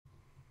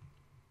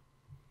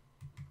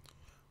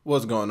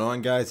What's going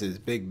on, guys? It's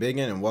Big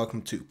Biggin, and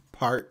welcome to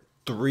part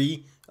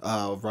 3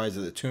 of Rise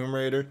of the Tomb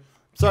Raider.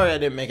 Sorry I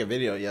didn't make a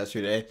video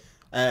yesterday.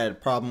 I had a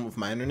problem with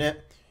my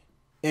internet.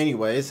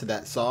 Anyways,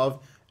 that's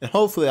solved, and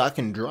hopefully I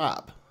can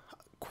drop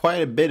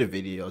quite a bit of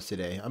videos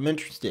today. I'm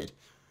interested.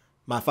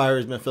 My fire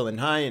has been feeling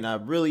high, and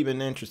I've really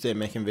been interested in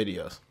making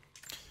videos.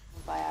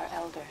 By our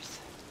elders.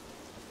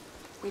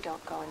 We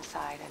don't go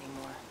inside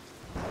anymore.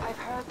 I've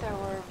heard there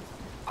were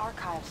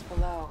archives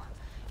below,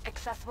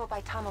 accessible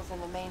by tunnels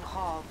in the main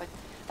hall, but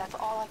that's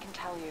all I can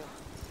tell you.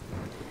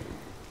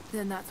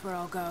 Then that's where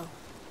I'll go.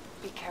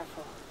 Be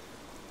careful.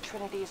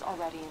 Trinity is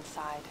already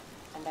inside,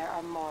 and there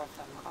are more of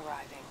them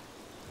arriving.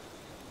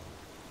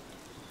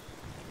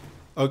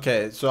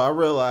 Okay, so I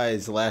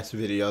realized last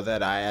video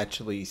that I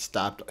actually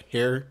stopped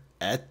here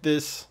at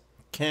this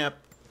camp.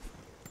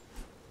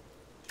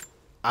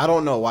 I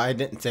don't know why I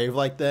didn't save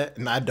like that,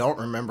 and I don't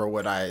remember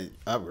what I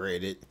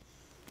upgraded.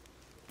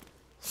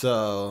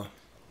 So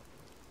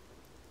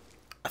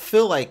I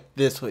feel like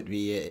this would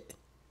be it.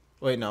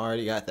 Wait, no, I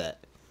already got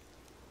that.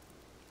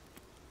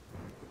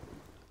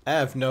 I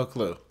have no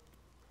clue.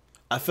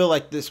 I feel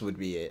like this would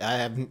be it.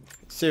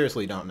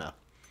 Seriously don't know.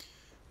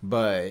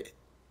 But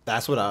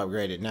that's what I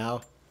upgraded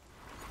now.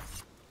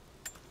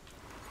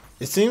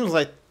 It seems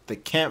like the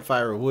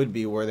campfire would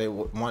be where they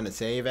want to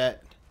save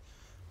at,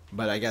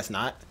 but I guess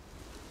not.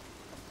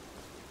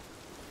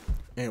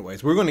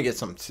 Anyways, we're going to get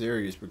some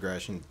serious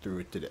progression through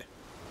it today.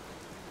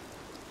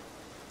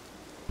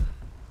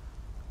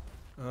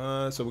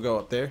 So we'll go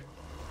up there.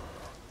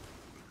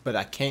 But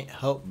I can't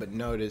help but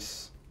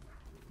notice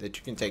that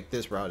you can take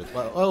this route as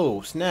well.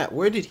 Oh, snap.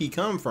 Where did he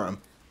come from?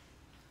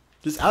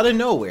 Just out of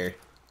nowhere.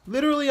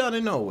 Literally out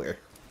of nowhere.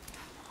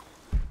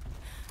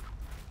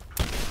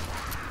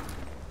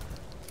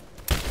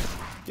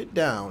 Get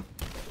down.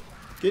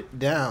 Get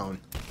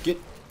down.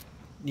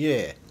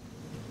 Yeah.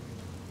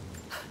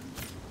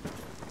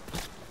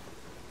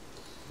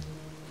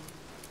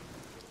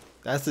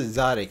 That's an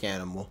exotic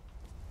animal.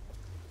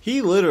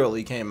 He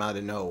literally came out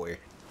of nowhere.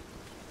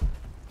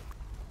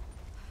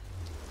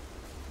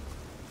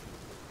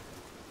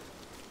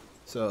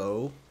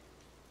 So,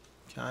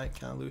 can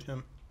I loot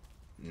him?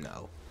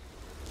 No.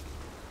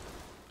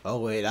 Oh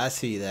wait, I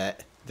see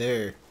that.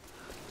 There.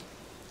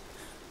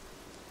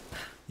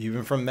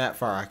 Even from that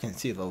far, I can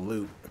see the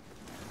loot.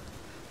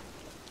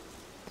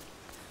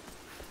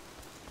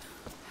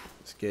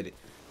 Let's get it.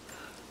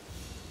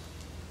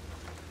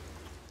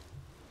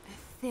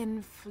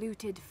 Thin,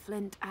 fluted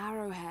flint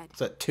arrowhead.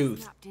 It's a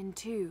tooth. Snapped in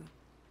two.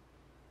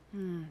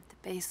 The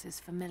base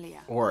is familiar.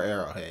 Or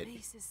arrowhead. The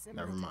base is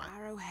similar Never to mind.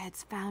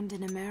 arrowheads found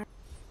in America.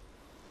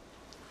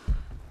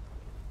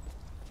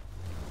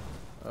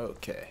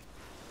 Okay.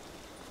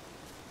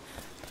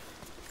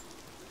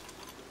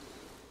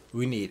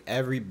 We need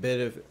every bit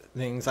of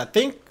things. I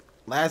think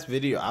last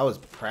video I was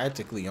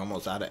practically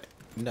almost out of...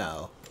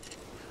 No.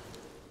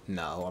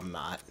 No, I'm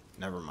not.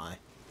 Never mind.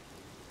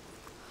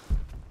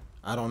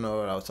 I don't know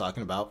what I was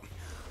talking about.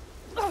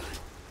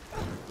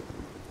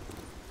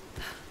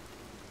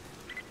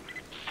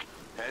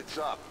 Heads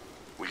up.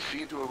 We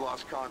seem to have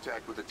lost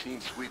contact with the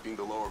team sweeping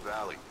the lower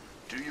valley.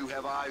 Do you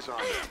have eyes on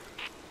them?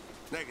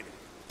 Negative.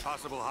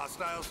 Possible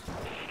hostiles?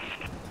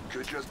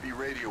 Could just be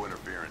radio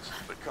interference,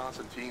 but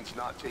Constantine's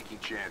not taking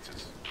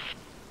chances.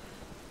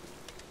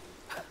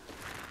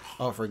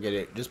 Oh, forget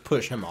it. Just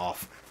push him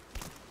off.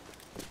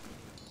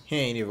 He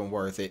ain't even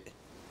worth it.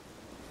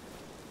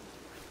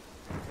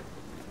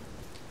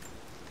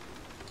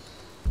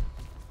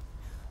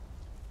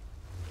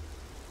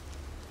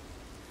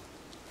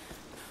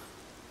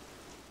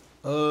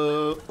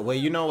 Wait,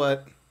 you know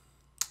what?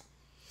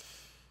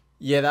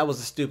 Yeah, that was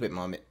a stupid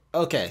moment.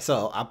 Okay,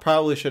 so I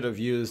probably should have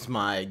used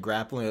my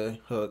grappling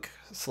hook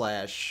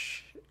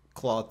slash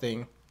claw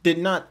thing. Did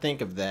not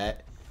think of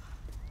that.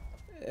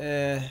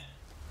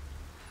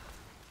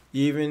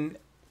 Even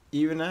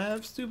I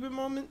have stupid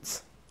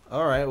moments.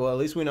 Alright, well at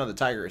least we know the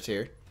tiger is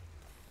here.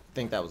 I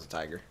think that was a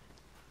tiger.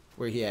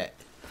 Where he at?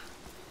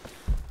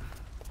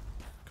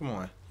 Come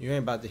on, you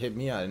ain't about to hit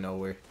me out of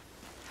nowhere.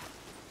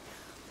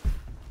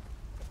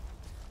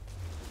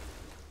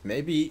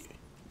 Maybe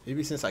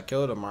since I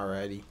killed him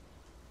already.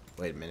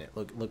 Wait a minute.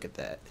 Look at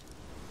that.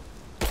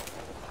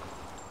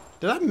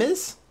 Did I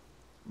miss?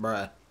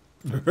 Bruh.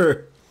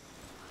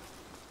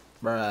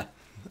 Bruh.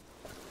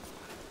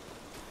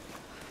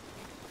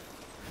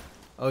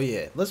 Oh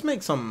yeah. Let's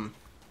make some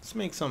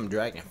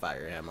dragon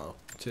fire ammo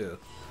too.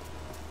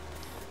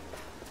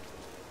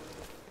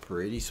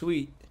 Pretty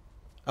sweet.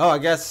 Oh, I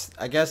guess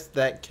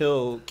that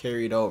kill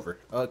carried over.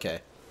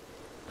 Okay.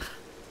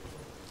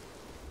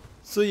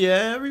 So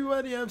yeah,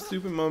 everybody have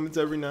stupid moments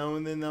every now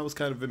and then. That was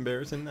kind of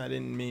embarrassing. I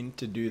didn't mean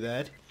to do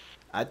that.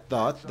 I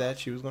thought that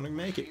she was going to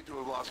make it. Seem to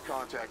have lost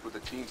contact with the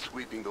team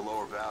sweeping the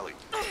lower valley.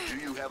 Do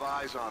you have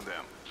eyes on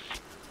them?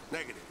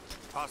 Negative.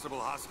 Possible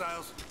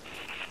hostiles?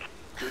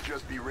 Could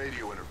just be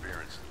radio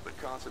interference, but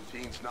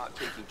Constantine's not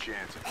taking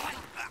chances.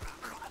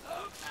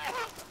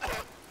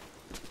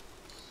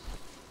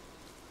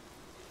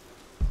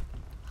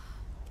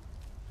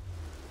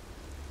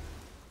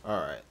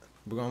 Alright.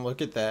 we're gonna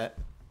look at that.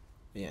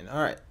 And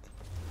all right.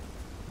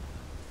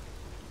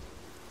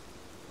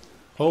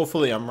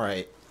 Hopefully I'm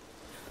right.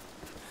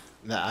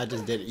 Nah, I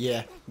just did it.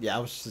 Yeah, I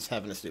was just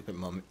having a stupid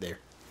moment there.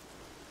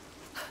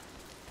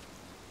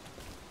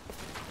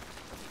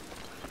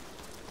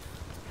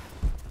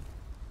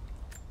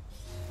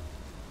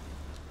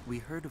 We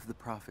heard of the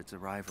Prophet's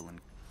arrival in...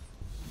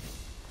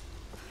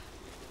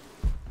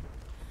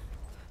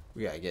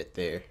 We gotta get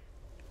there.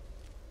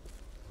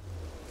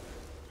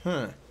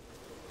 Huh.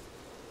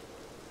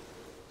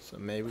 So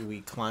maybe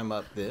we climb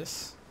up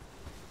this.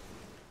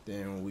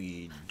 Then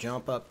we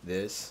jump up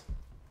this.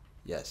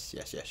 Yes.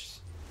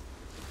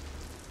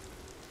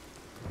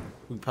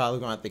 We probably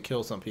gonna have to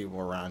kill some people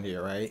around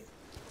here, right?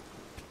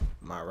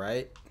 Am I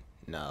right?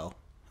 No,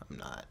 I'm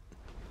not.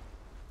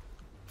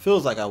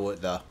 Feels like I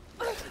would though.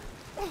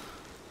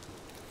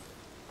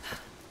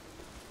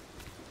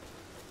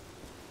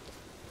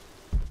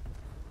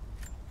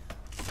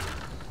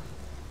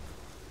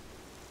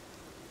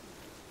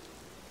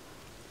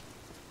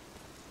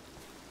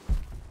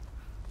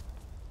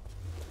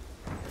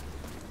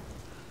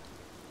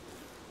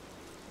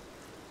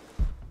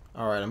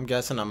 Alright, I'm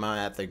guessing I might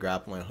have to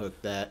grappling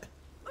hook that.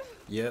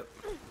 Yep.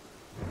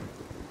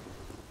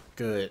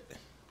 Good.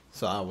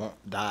 So I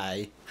won't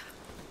die.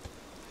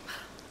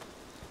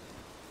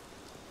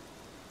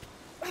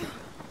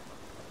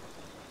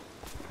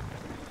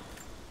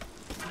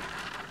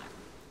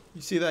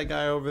 You see that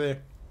guy over there?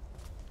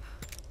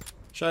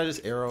 Should I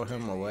just arrow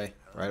him away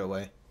right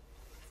away?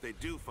 If they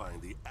do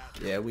find the...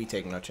 Yeah, we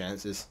take no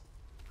chances.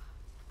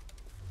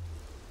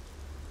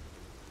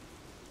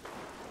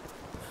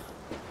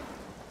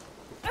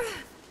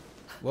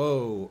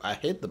 Whoa, I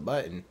hit the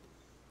button.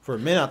 For a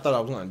minute, I thought I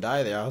was going to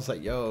die there. I was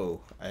like,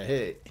 yo, I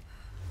hit.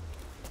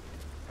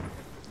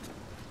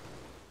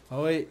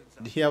 Oh, wait.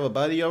 Did he have a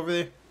buddy over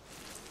there?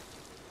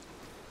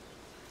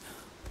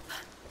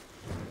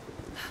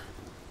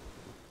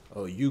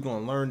 Oh, you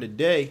going to learn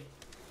today.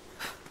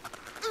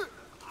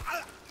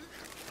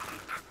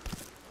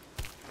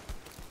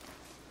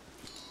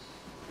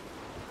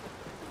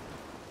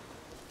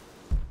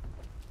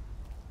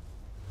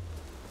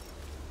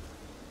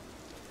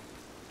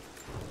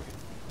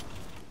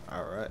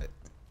 Alright.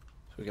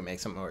 So we can make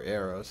some more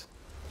arrows.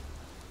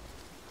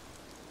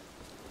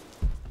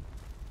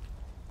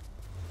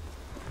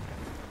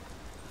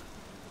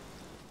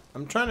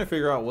 I'm trying to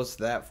figure out what's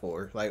that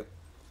for. Like,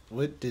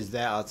 what does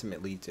that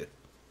ultimately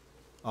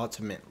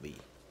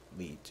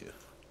lead to?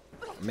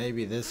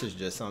 Maybe this is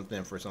just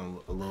something for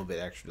a little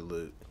bit extra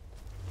loot.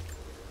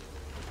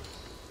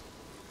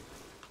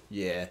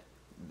 Yeah,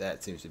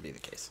 that seems to be the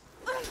case.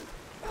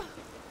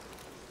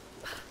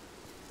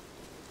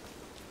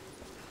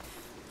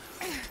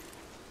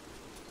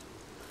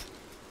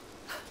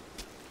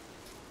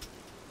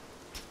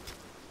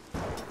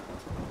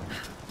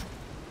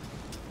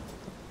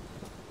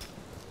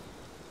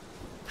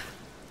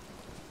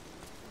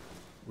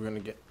 We're gonna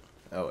get...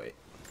 Oh, wait.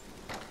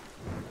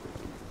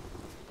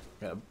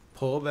 Gotta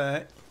pull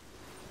back.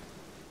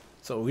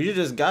 So we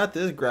just got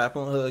this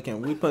grappling hook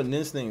and we putting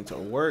this thing to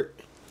work.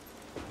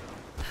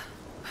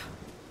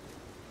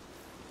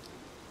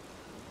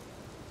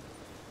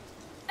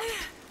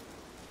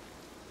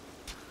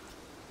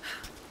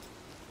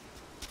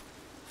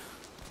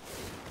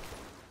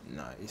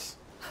 Nice.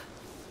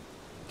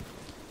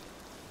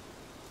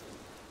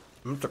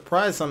 I'm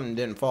surprised something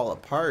didn't fall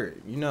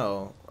apart. You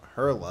know,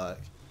 her luck.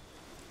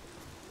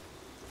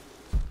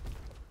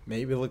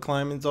 Maybe the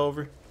climbing's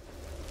over.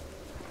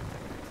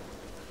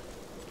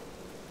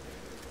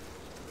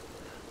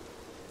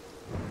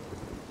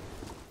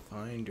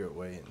 Find your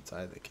way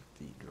inside the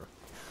cathedral.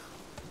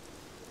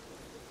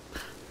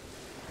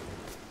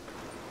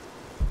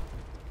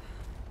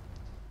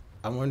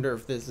 I wonder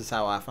if this is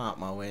how I found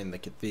my way in the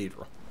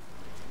cathedral.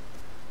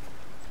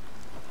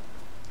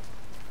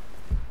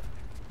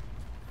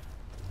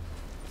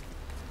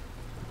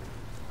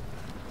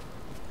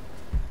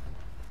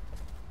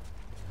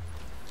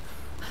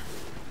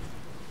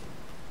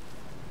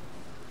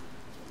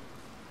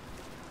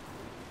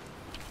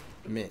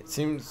 I mean, it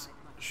seems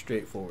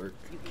straightforward.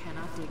 You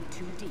cannot dig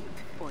too deep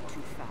or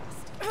too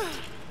fast.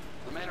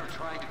 The men are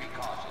trying to be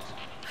cautious.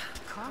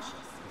 Cautious?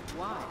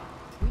 Why?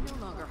 We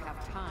no longer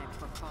have time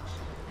for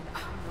caution, and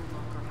I no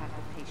longer have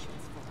the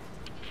patience for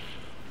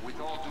it.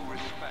 With all due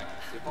respect,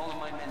 if all of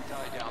my men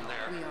die down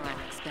there... We are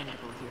all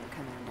expendable here,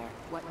 Commander.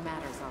 What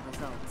matters are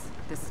results.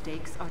 The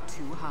stakes are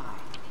too high.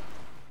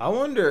 I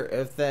wonder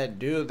if that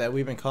dude that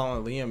we've been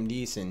calling Liam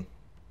Neeson,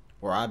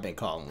 or I've been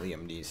calling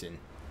Liam Neeson,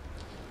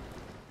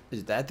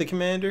 is that the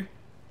commander?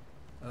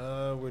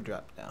 We're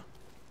dropped down.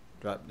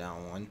 Drop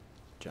down one.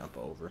 Jump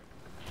over.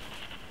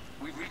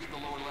 We've reached the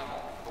lower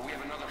level, but we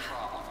have another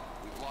problem.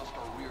 We've lost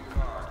our rear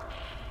guard.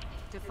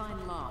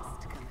 Define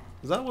lost, Commander.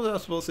 Is that what I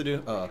was supposed to do?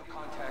 No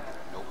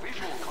contact, no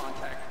visual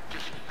contact,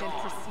 just Then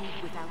gone. proceed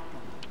without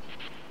them.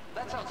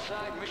 That's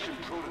outside mission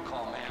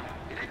protocol, ma'am.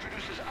 It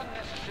introduces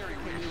unnecessary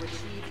Can you risks.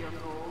 achieve your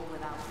goal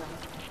without them?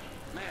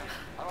 Ma'am,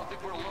 I don't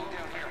think we're alone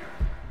down here.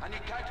 I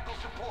need tactical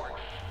support.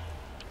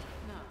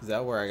 No. Is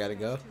that where I gotta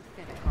go? Too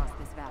thin across the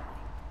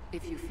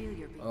If you feel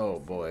you're being Oh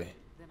boy.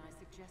 then I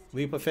suggest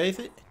Leap of faith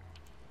it?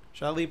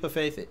 Shall I leap of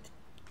faith it?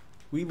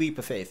 We leap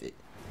of faith it.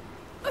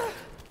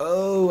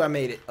 Oh, I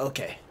made it.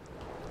 Okay.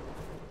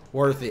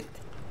 Worth it.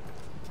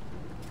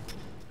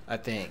 I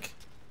think.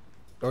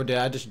 Or did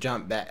I just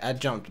jump back? I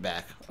jumped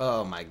back.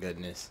 Oh my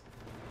goodness.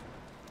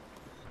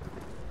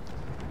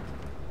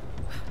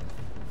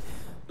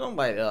 Don't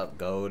light up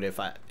gold if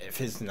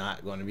it's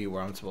not going to be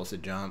where I'm supposed to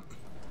jump.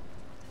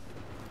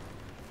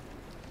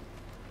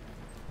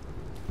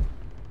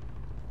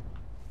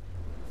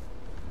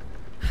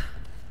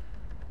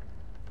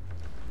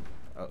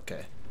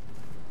 Okay.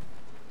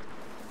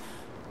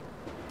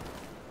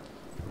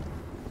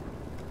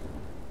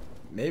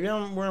 Maybe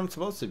I'm where I'm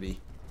supposed to be.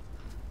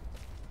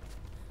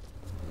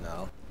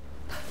 No.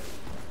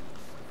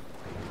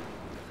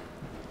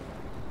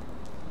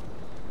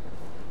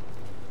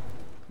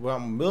 What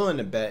I'm willing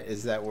to bet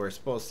is that we're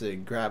supposed to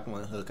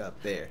grappling hook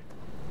up there.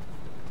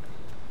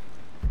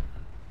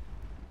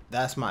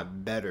 That's my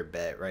better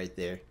bet right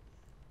there.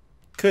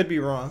 Could be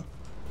wrong.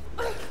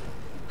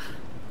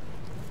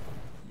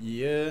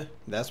 Yeah,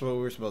 that's what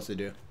we're supposed to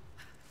do.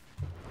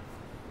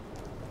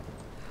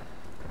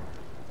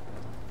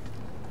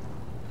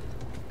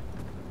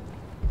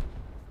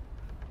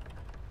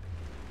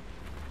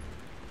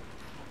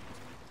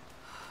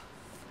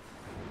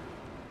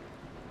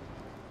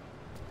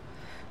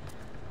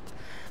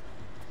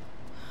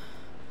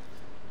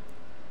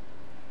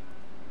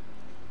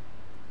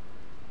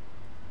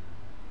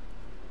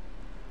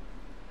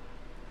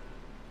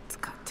 It's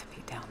got to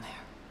be down there.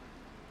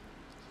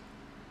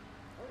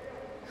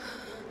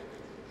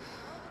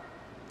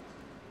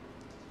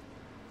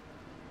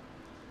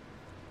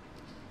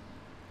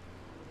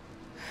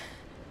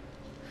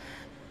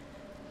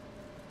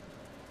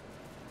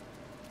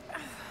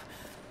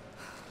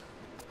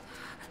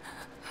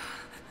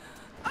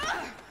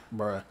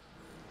 Bruh.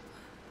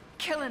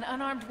 kill an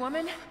unarmed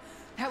woman?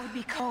 That would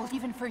be cold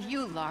even for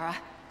you, Lara.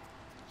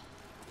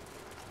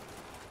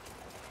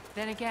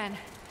 Then again,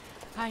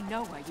 I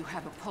know why you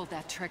haven't pulled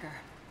that trigger.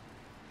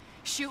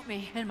 Shoot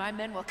me, and my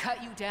men will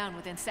cut you down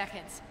within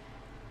seconds.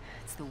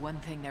 It's the one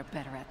thing they're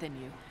better at than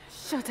you.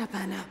 Shut up,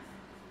 Anna.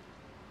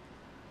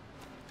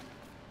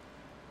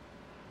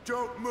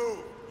 Don't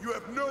move! You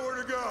have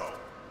nowhere to go!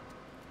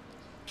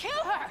 Kill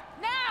her!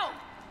 Now!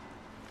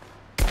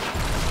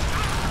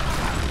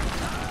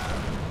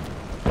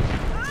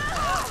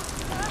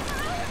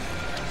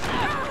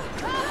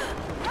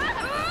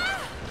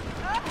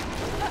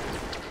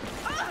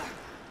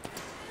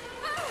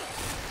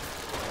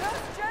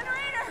 Those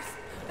generators!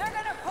 They're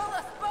gonna pull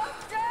us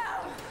both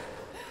down!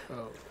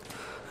 Oh.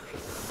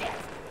 Shit!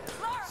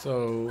 Lara,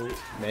 So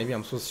maybe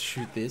I'm supposed to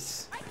shoot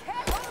this. I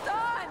can't hold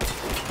on!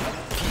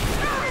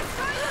 It's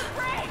trying to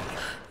break!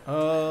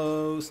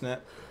 Oh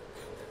snap.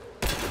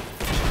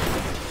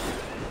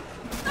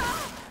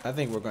 I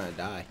think we're gonna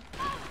die.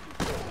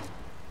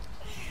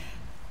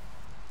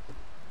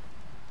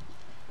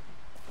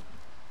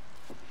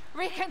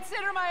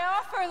 Reconsider my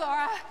offer,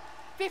 Laura,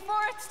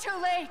 before it's too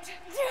late.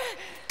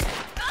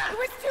 It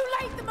was too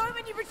late the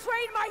moment you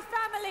betrayed my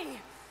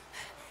family.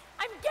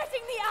 I'm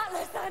getting the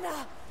Atlas,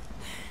 Anna.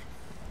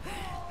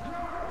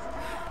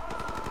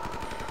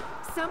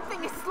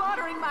 Something is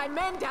slaughtering my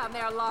men down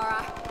there,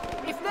 Laura.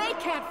 If they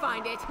can't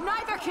find it,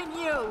 neither can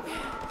you.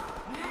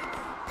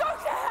 Go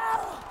to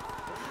hell!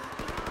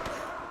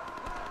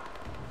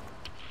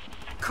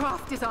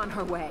 Croft is on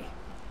her way.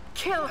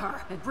 Kill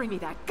her and bring me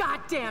that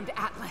goddamned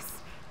Atlas.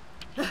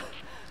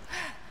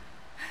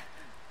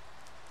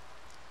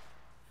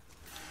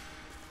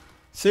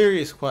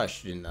 Serious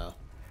question though.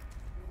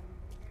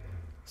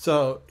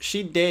 So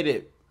she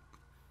dated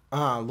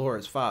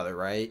Laura's father,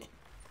 right?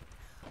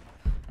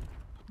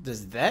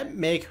 Does that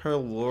make her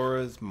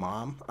Laura's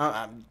mom?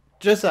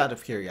 Just out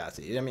of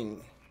curiosity. I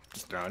mean,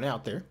 just throwing it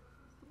out there.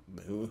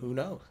 Who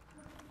knows?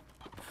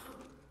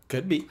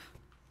 Could be.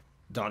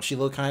 Don't she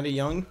look kind of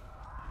young?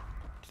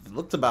 She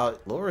looks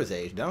about Laura's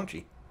age, don't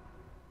she?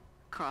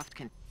 Croft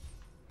can...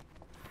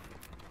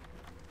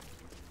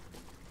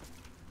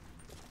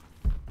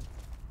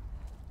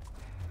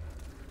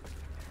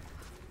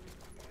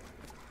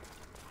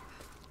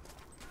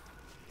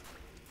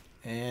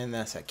 And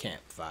that's a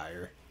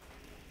campfire.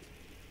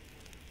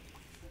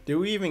 Do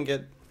we even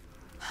get...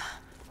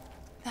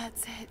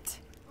 That's it.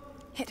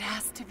 It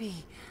has to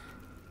be.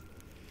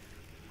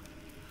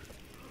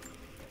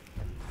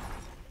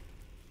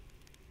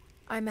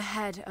 I'm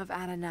ahead of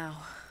Anna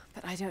now,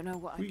 but I don't know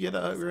what We get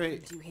an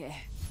upgrade. do here.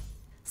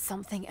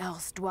 Something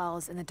else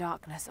dwells in the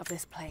darkness of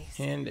this place.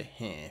 Hand to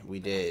hand, we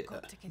did.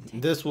 got to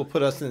continue. This will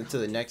put us into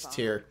the next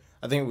tier.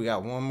 I think we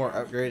got one more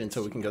upgrade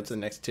until we can go to the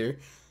next tier.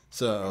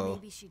 So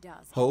Maybe she does.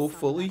 on some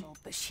hopefully, level,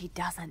 but she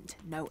doesn't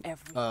know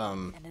everything.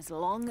 And as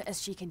long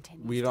as she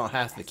continues, we don't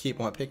have to invest keep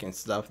in on it, picking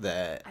stuff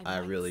that I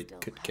might really still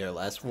could have care a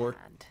less upper for.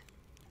 hand.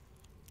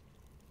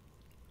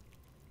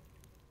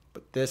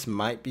 But this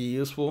might be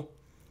useful.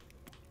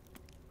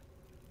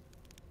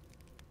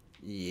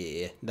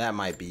 Yeah, that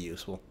might be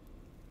useful.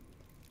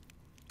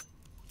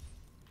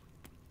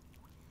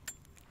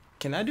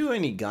 Can I do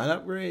any gun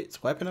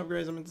upgrades? Weapon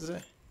upgrades, I meant to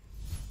say.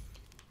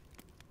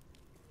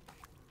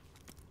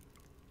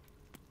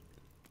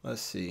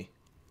 Let's see.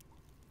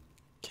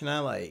 Can I,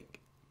 like,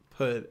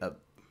 put a...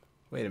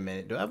 Wait a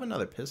minute. Do I have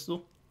another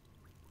pistol?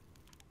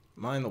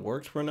 Am I in the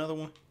works for another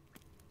one?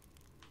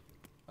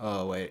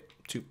 Oh, wait.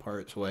 2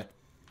 parts away.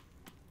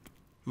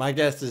 My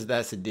guess is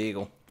that's a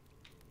deagle.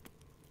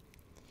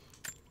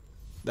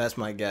 That's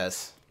my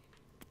guess.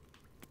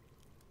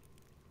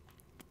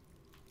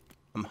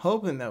 I'm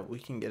hoping that we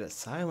can get a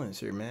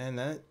silencer,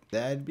 man.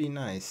 That'd be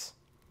nice.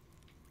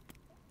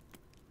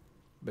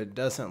 But it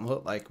doesn't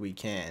look like we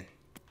can.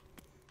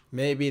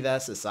 Maybe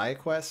that's a side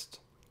quest?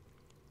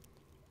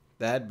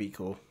 That'd be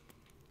cool.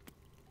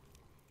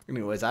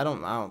 Anyways, I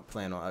don't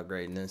plan on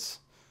upgrading this.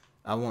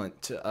 I want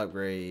to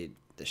upgrade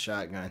the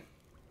shotgun.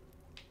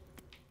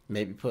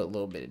 Maybe put a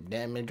little bit of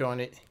damage on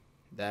it.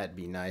 That'd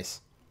be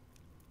nice.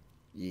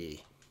 Yeah,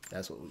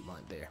 that's what we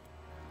want there.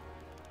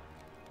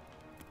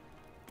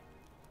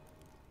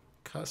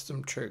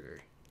 Custom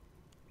trigger.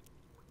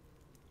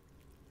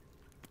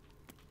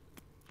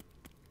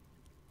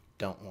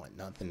 Don't want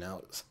nothing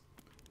else.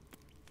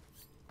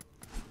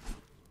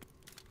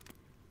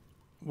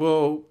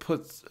 We'll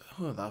put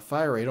the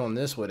fire rate on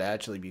this would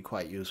actually be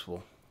quite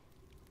useful.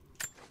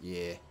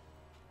 Yeah,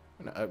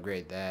 I'm gonna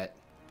upgrade that.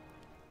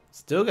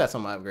 Still got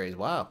some upgrades.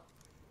 Wow.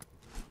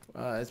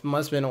 It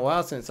must have been a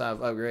while since I've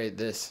upgraded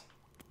this.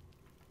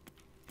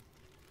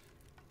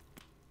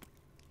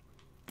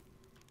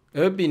 It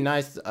would be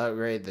nice to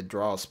upgrade the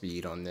draw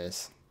speed on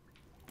this.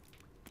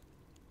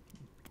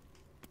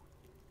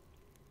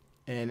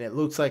 And it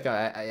looks like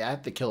I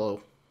have to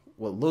kill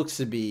what looks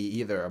to be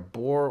either a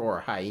boar or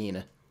a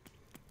hyena.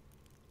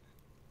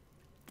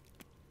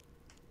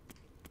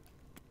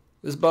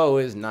 This bow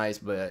is nice,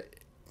 but...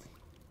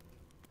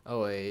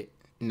 Oh, wait.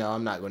 No,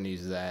 I'm not going to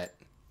use that.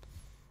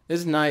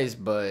 It's nice,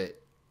 but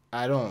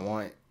I don't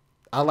want...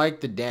 I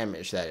like the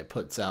damage that it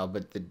puts out,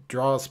 but the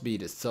draw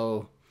speed is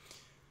so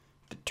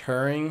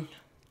deterring.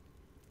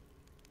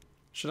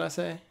 Should I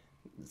say?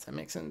 Does that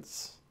make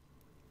sense?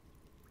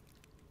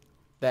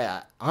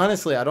 That,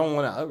 honestly, I don't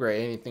want to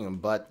upgrade anything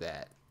but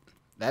that.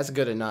 That's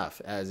good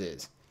enough as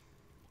is.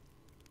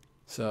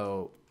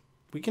 So,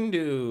 we can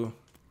do...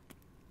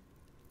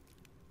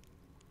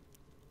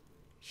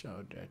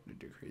 Show to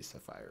decrease the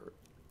fire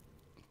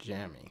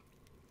jamming.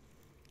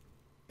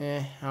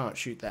 I don't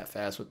shoot that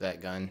fast with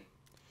that gun.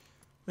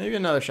 Maybe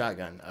another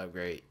shotgun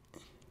upgrade.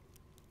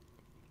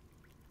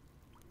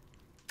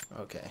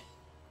 Okay.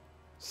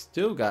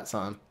 Still got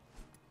some.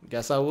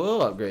 Guess I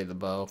will upgrade the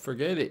bow.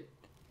 Forget it.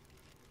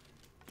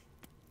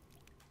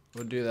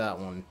 We'll do that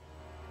one.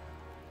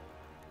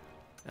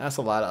 That's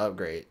a lot of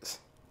upgrades.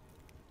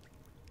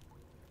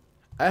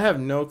 I have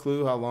no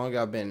clue how long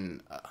I've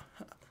been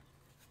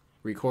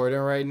recording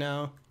right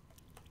now,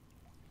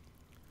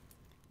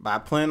 but I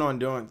plan on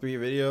doing 3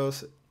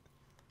 videos.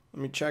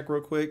 Let me check real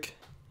quick,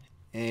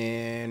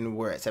 and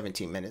we're at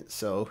 17 minutes,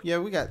 so yeah,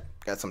 we got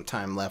some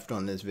time left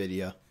on this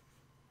video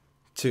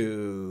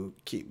to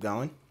keep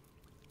going,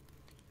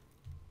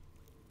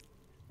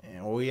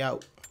 and we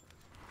out.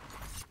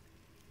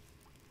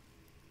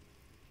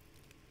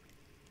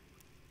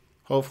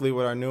 Hopefully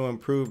with our new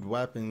improved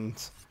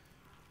weapons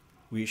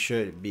we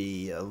should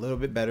be a little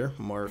bit better,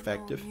 more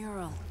effective.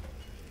 Mural.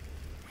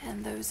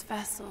 And those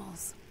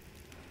vessels.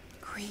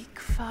 Greek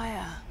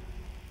fire.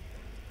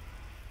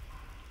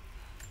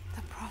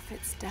 The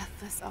Prophet's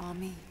deathless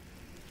army,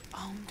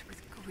 armed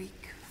with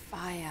Greek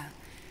fire.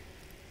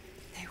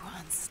 They were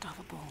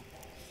unstoppable.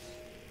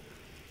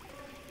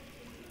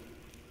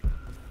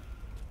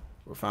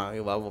 We're finally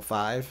level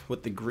 5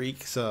 with the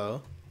Greek,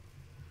 so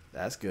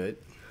that's good.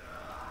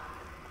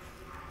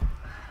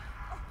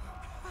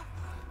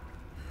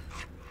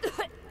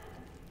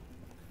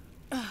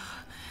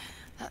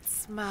 That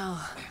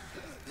smell.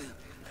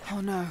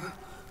 Oh no.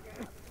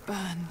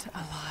 Burned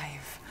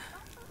alive.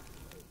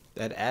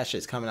 That ash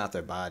is coming out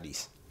their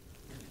bodies.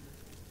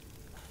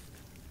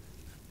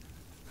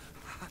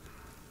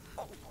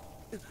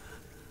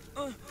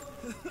 Oh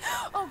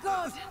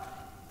God!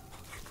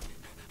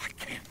 I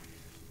can't.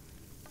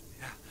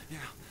 Yeah,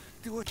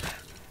 do it.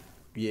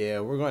 Yeah,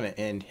 we're going to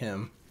end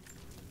him.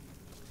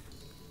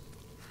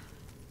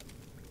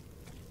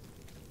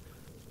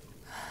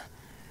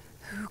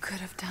 Who could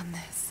have done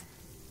this?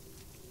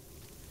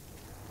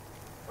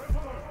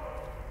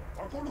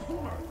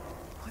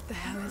 What the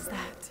hell is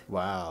that?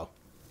 Wow.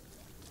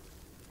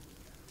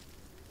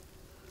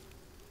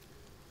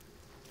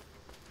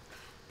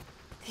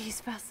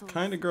 These vessels.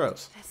 Kind of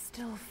gross. They're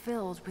still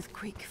filled with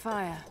Greek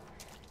fire.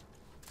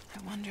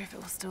 I wonder if it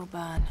will still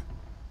burn.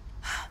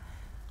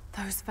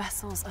 Those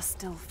vessels are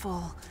still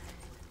full.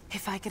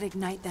 If I could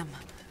ignite them.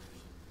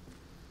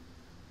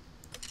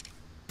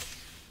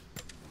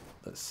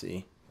 Let's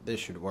see. This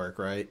should work,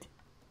 right?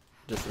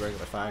 Just a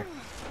regular fire.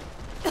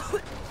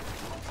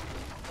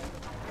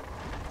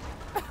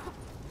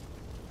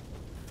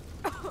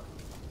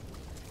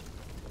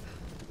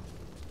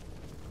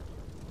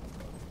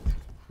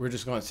 We're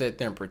just going to sit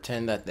there and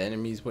pretend that the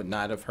enemies would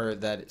not have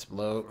heard that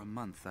explode. For a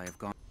month I have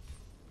gone.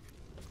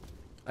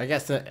 I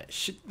guess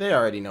they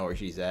already know where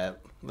she's at.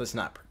 Let's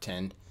not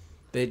pretend.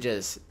 They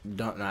just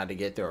don't know how to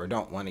get there or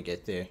don't want to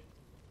get there.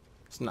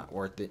 It's not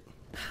worth it.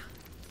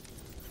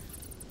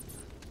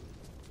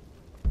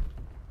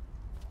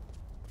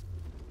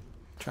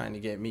 Trying to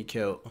get me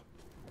killed.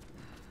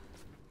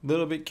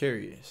 Little bit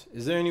curious.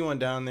 Is there anyone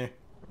down there?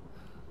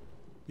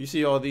 You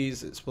see all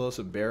these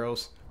explosive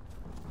barrels?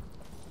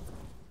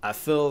 I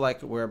feel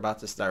like we're about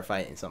to start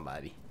fighting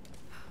somebody.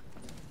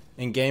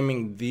 In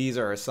gaming, these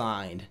are a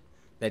sign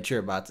that you're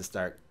about to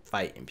start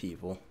fighting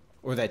people,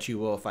 or that you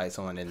will fight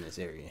someone in this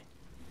area.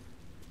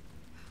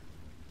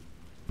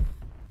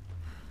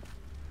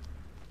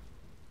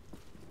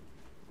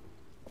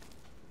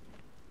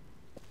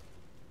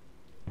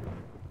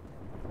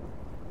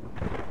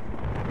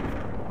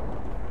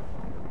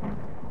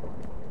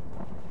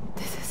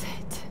 This is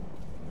it.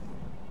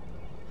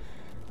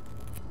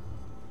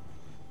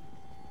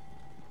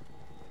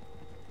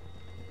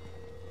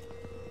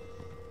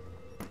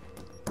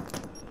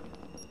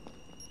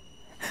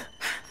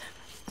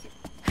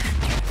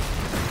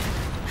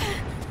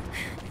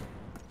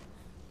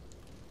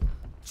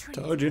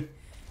 Told you.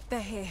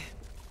 They're here.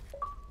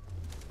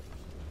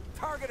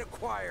 Target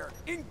acquired.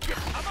 I'm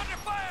under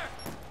fire.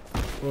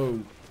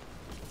 Whoa.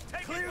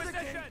 Clear the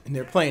gate. And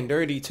they're playing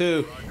dirty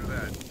too. Roger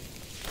that.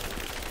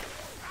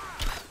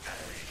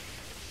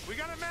 We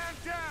got a man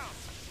down.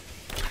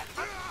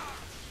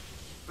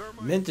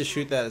 Meant to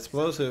shoot that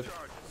explosive.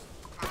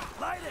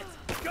 Light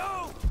it.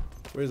 Go.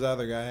 Where's the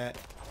other guy at?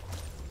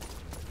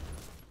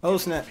 Oh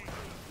snap.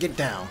 Get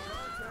down.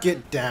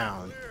 Get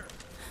down.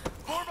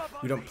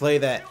 You don't play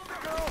that.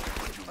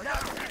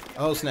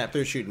 Oh snap,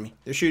 they're shooting me.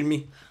 They're shooting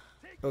me.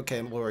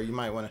 Okay, Laura, you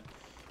might wanna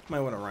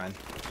run.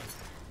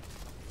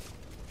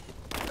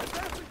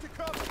 Advancing to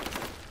cover.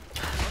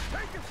 I'm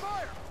taking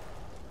fire.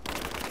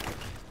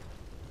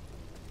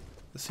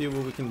 Let's see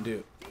what we can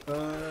do.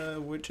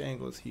 Which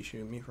angle is he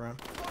shooting me from?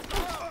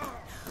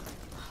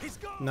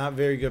 Not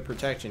very good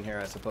protection here,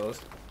 I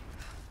suppose.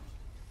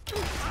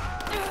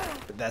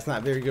 But that's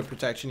not very good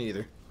protection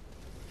either.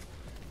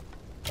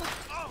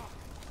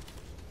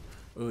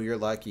 Ooh, you're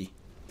lucky.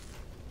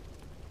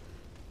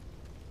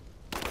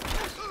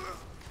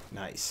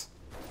 Nice.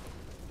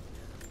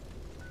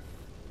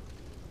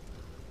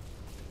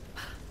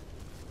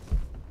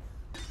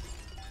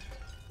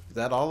 Is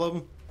that all of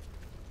them?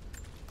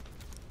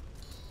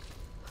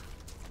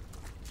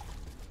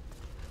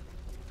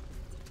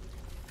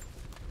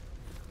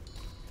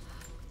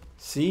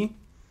 See?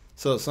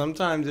 So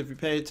sometimes if you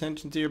pay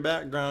attention to your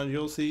background,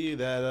 you'll see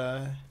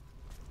that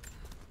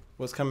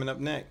what's coming up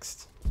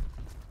next.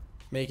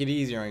 Make it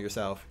easier on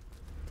yourself.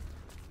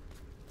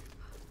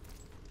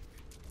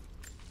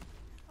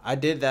 I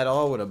did that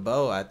all with a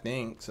bow, I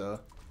think, so.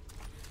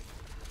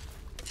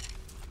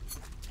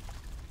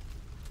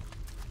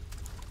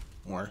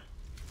 More.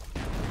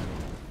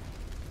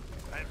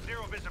 I have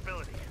zero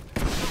visibility.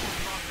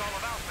 Lost all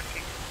of Alpha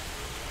Team.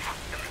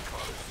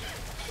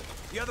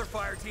 The other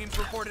fire teams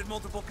reported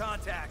multiple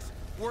contacts.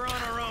 We're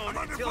on our own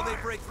until they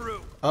break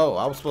through. Oh,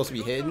 I was supposed to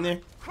be hidden there?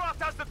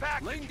 Croft us the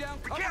back. Laying down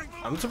cover.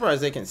 I'm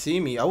surprised they can see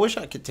me. I wish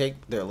I could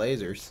take their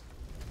lasers.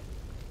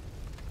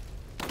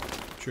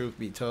 Truth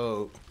be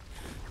told.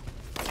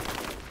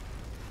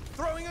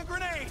 Throwing a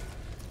grenade.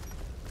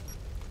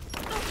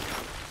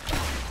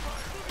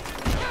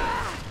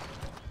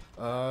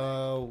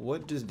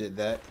 What just did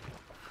that?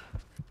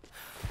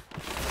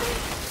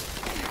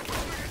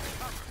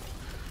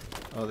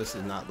 Oh, this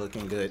is not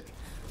looking good.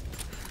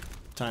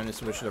 Time to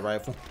switch to the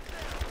rifle.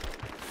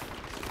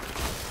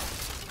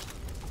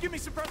 Give me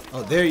some pressure.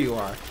 Oh, there you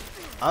are.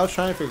 I was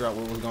trying to figure out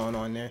what was going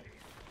on there.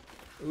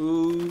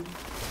 Ooh.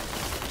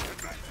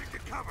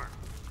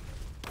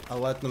 I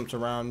let them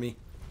surround me.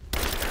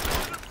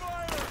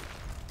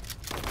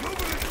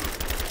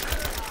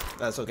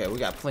 That's okay. We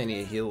got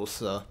plenty of heals,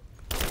 so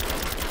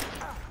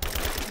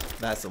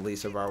that's the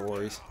least of our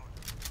worries.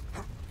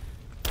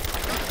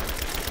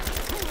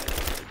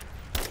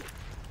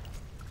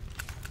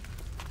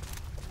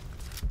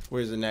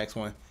 Where's the next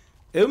one?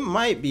 It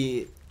might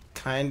be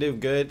kind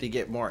of good to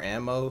get more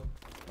ammo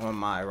on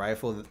my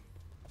rifle.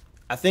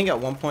 I think at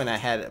one point I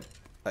had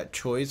a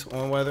choice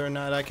on whether or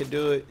not I could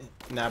do it,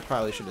 and I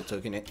probably should have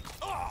taken it.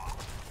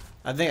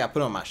 I think I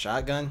put on my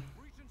shotgun.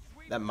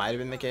 That might have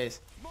been the case.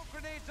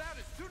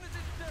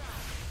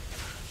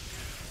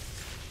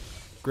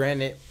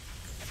 Granted,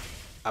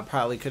 I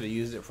probably could have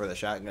used it for the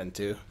shotgun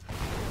too.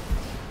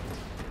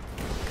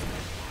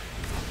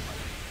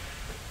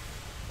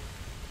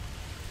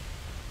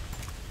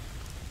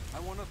 I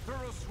want a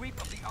thorough sweep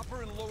of the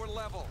upper and lower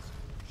levels.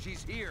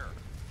 She's here.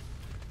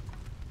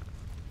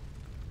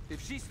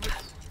 If she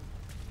slips...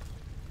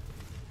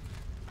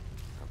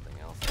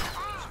 Something else?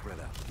 Spread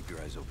out. Keep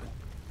your eyes open.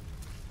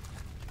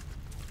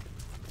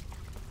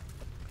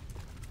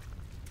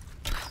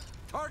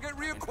 Target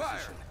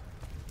reacquired.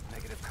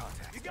 Negative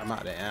contact. I'm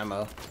out of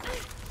ammo.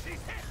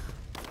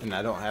 And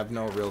I don't have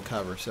no real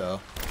cover,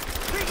 so.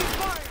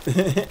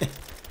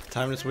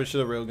 Time to switch to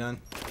the real gun.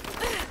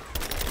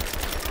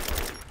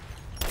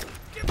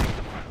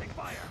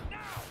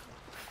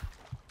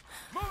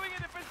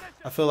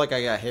 I feel like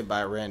I got hit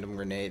by a random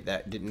grenade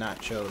that did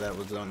not show that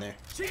was on there.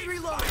 She's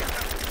reloading.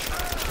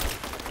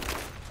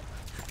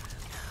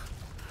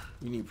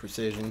 You need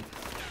precision.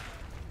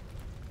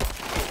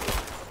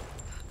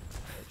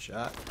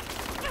 Headshot.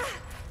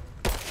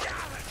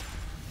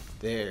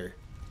 There.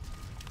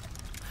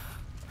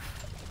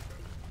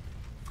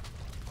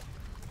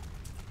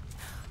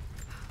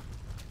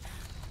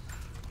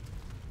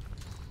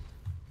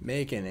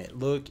 Making it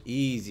look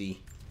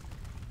easy.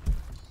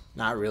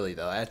 Not really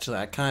though. Actually,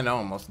 I kind of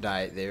almost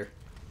died there.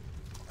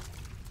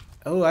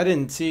 Oh, I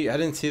didn't see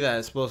that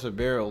explosive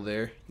barrel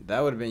there.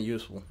 That would have been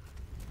useful.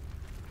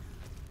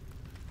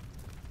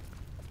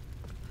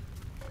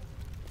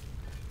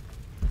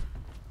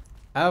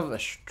 I have a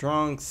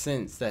strong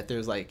sense that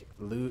there's like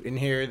loot in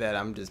here that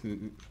I'm just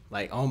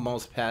like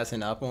almost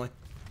passing up on.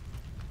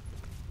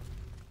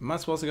 Am I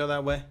supposed to go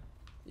that way?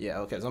 Yeah,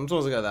 okay, so I'm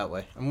supposed to go that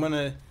way. I'm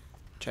gonna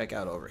check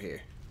out over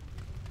here.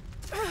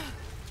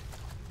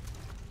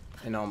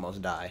 And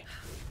almost die.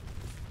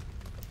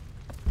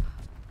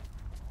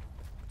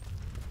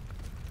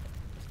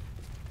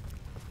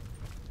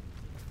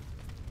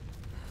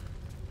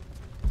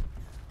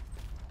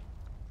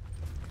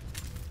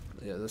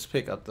 Yeah, let's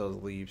pick up those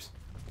leaves.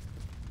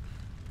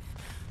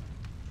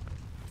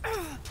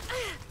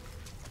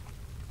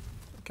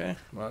 Okay,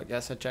 well, I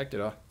guess I checked it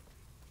off.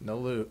 No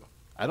loot.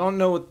 I don't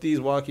know what these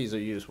walkies are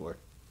used for.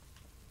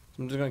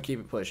 So I'm just gonna keep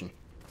it pushing.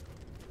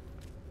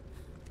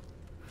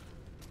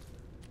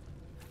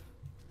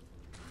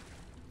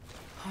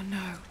 Oh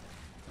no.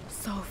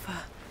 Sulfur.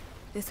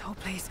 This whole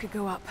place could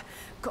go up.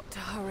 Got to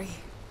hurry.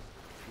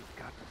 She's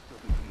got to still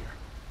be here.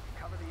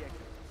 Cover the exit.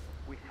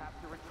 We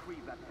have to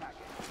retrieve that package.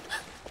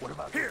 What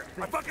about Here,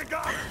 I fucking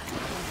got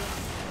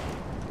her.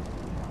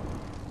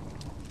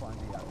 find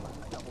the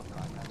outlet, double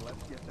time, and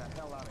let's get the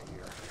hell out of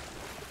here.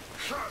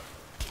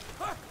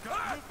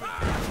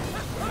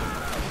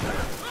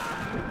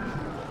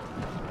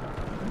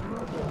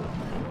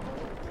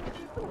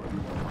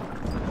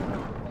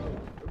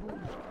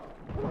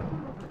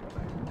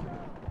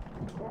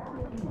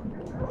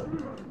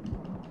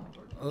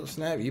 Oh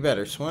snap, you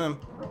better swim.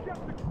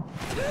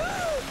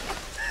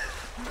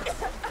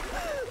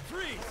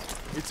 Freeze!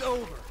 It's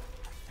over.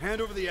 Hand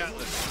over the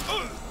atlas.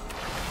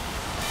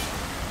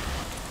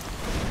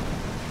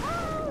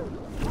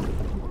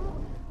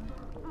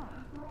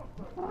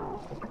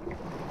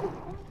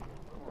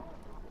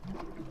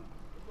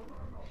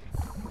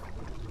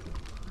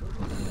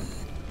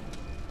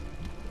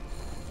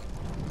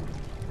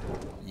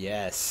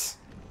 Yes.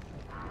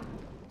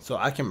 So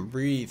I can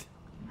breathe.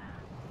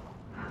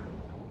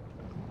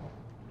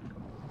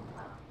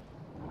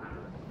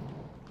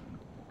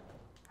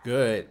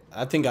 Good.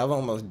 I think I've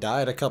almost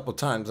died a couple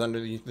times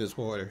underneath this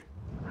water.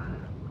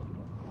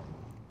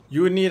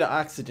 You would need an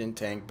oxygen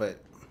tank,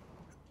 but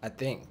I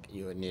think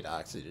you would need an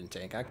oxygen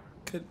tank. I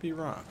could be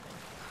wrong.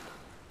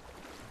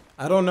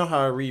 I don't know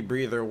how a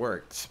rebreather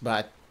works,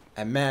 but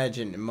I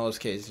imagine in most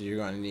cases you're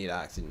going to need an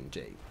oxygen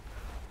tank.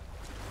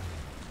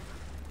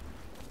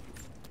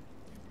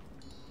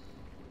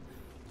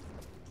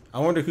 I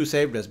wonder who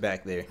saved us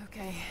back there.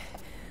 Okay.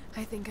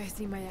 I think I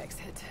see my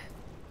exit.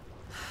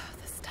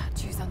 The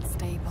statue's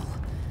unstable.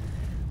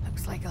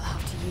 Looks like I'll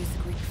have to use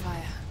Greek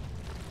fire.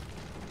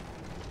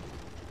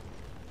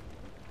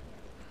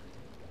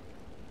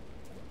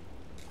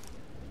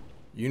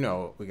 You know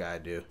what we gotta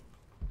do.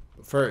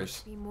 But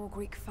first, Be more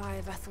Greek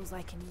fire vessels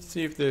I can use.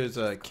 see if there's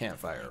a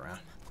campfire around.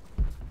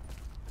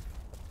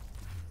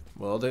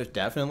 Well, there's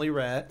definitely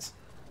rats.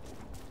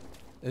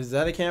 Is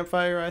that a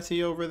campfire I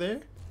see over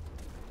there?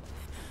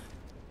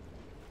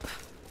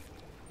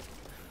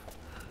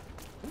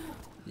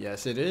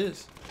 Yes, it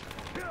is.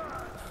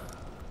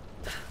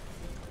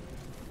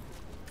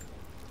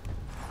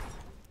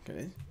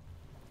 Okay.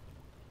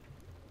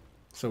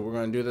 So we're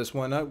going to do this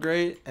one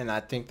upgrade, and I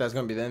think that's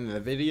going to be the end of the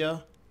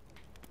video.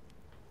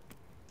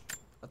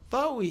 I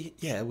thought we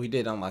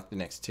did unlock the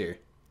next tier.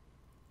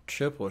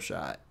 Triple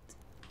shot.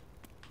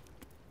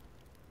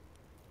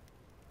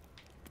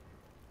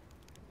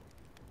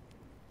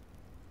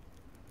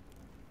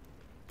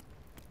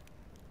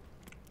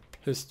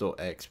 Pistol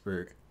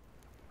expert.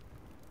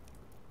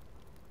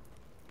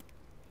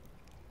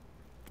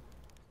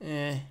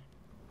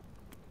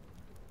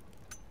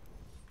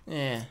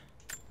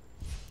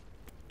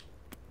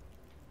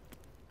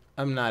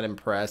 I'm not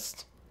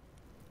impressed.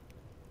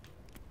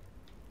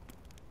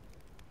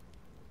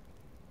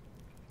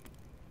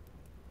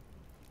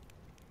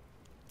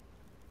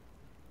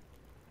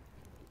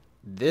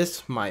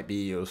 This might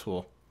be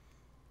useful.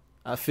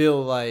 I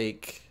feel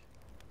like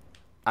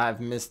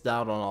I've missed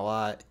out on a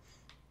lot.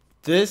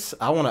 This,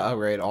 I want to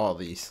upgrade all of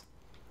these.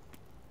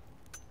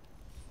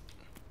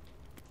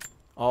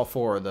 All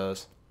four of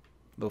those.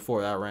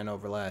 Before I ran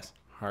over last.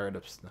 Hard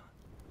up stuff.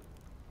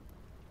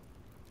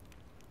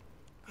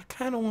 I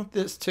kind of want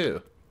this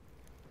too.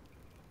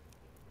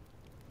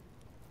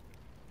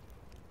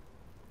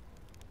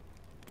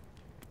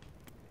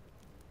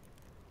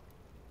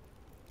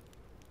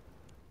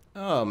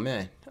 Oh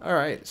man.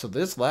 Alright, so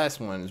this last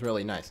one is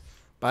really nice.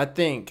 But I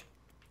think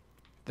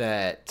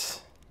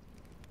that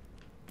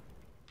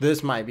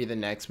this might be the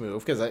next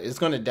move, because it's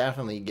going to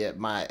definitely get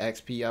my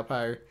XP up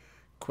higher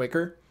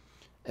quicker,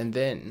 and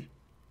then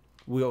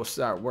we'll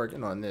start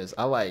working on this.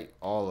 I like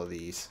all of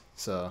these,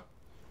 so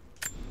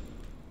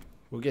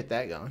we'll get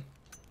that going.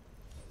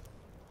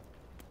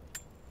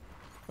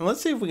 And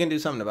let's see if we can do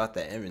something about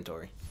that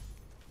inventory.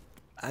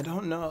 I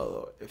don't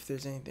know if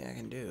there's anything I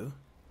can do.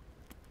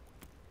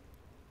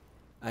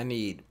 I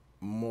need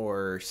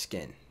more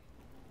skin.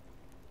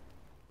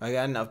 I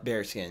got enough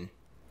bear skin.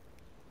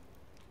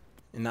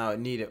 And now I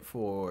need it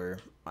for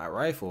my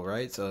rifle,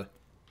 right? So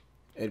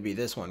it'd be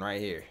this one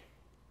right here.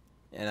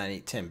 And I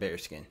need 10 bear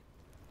skin.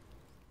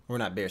 Or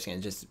not bear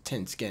skin, just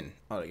 10 skin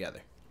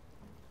altogether.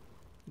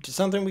 Which is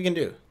something we can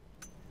do.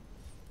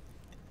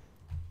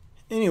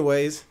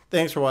 Anyways,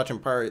 thanks for watching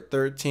part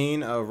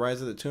 13 of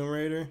Rise of the Tomb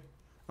Raider.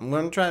 I'm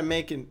going to try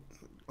making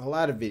a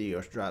lot of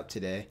videos drop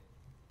today.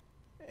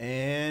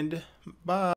 And bye.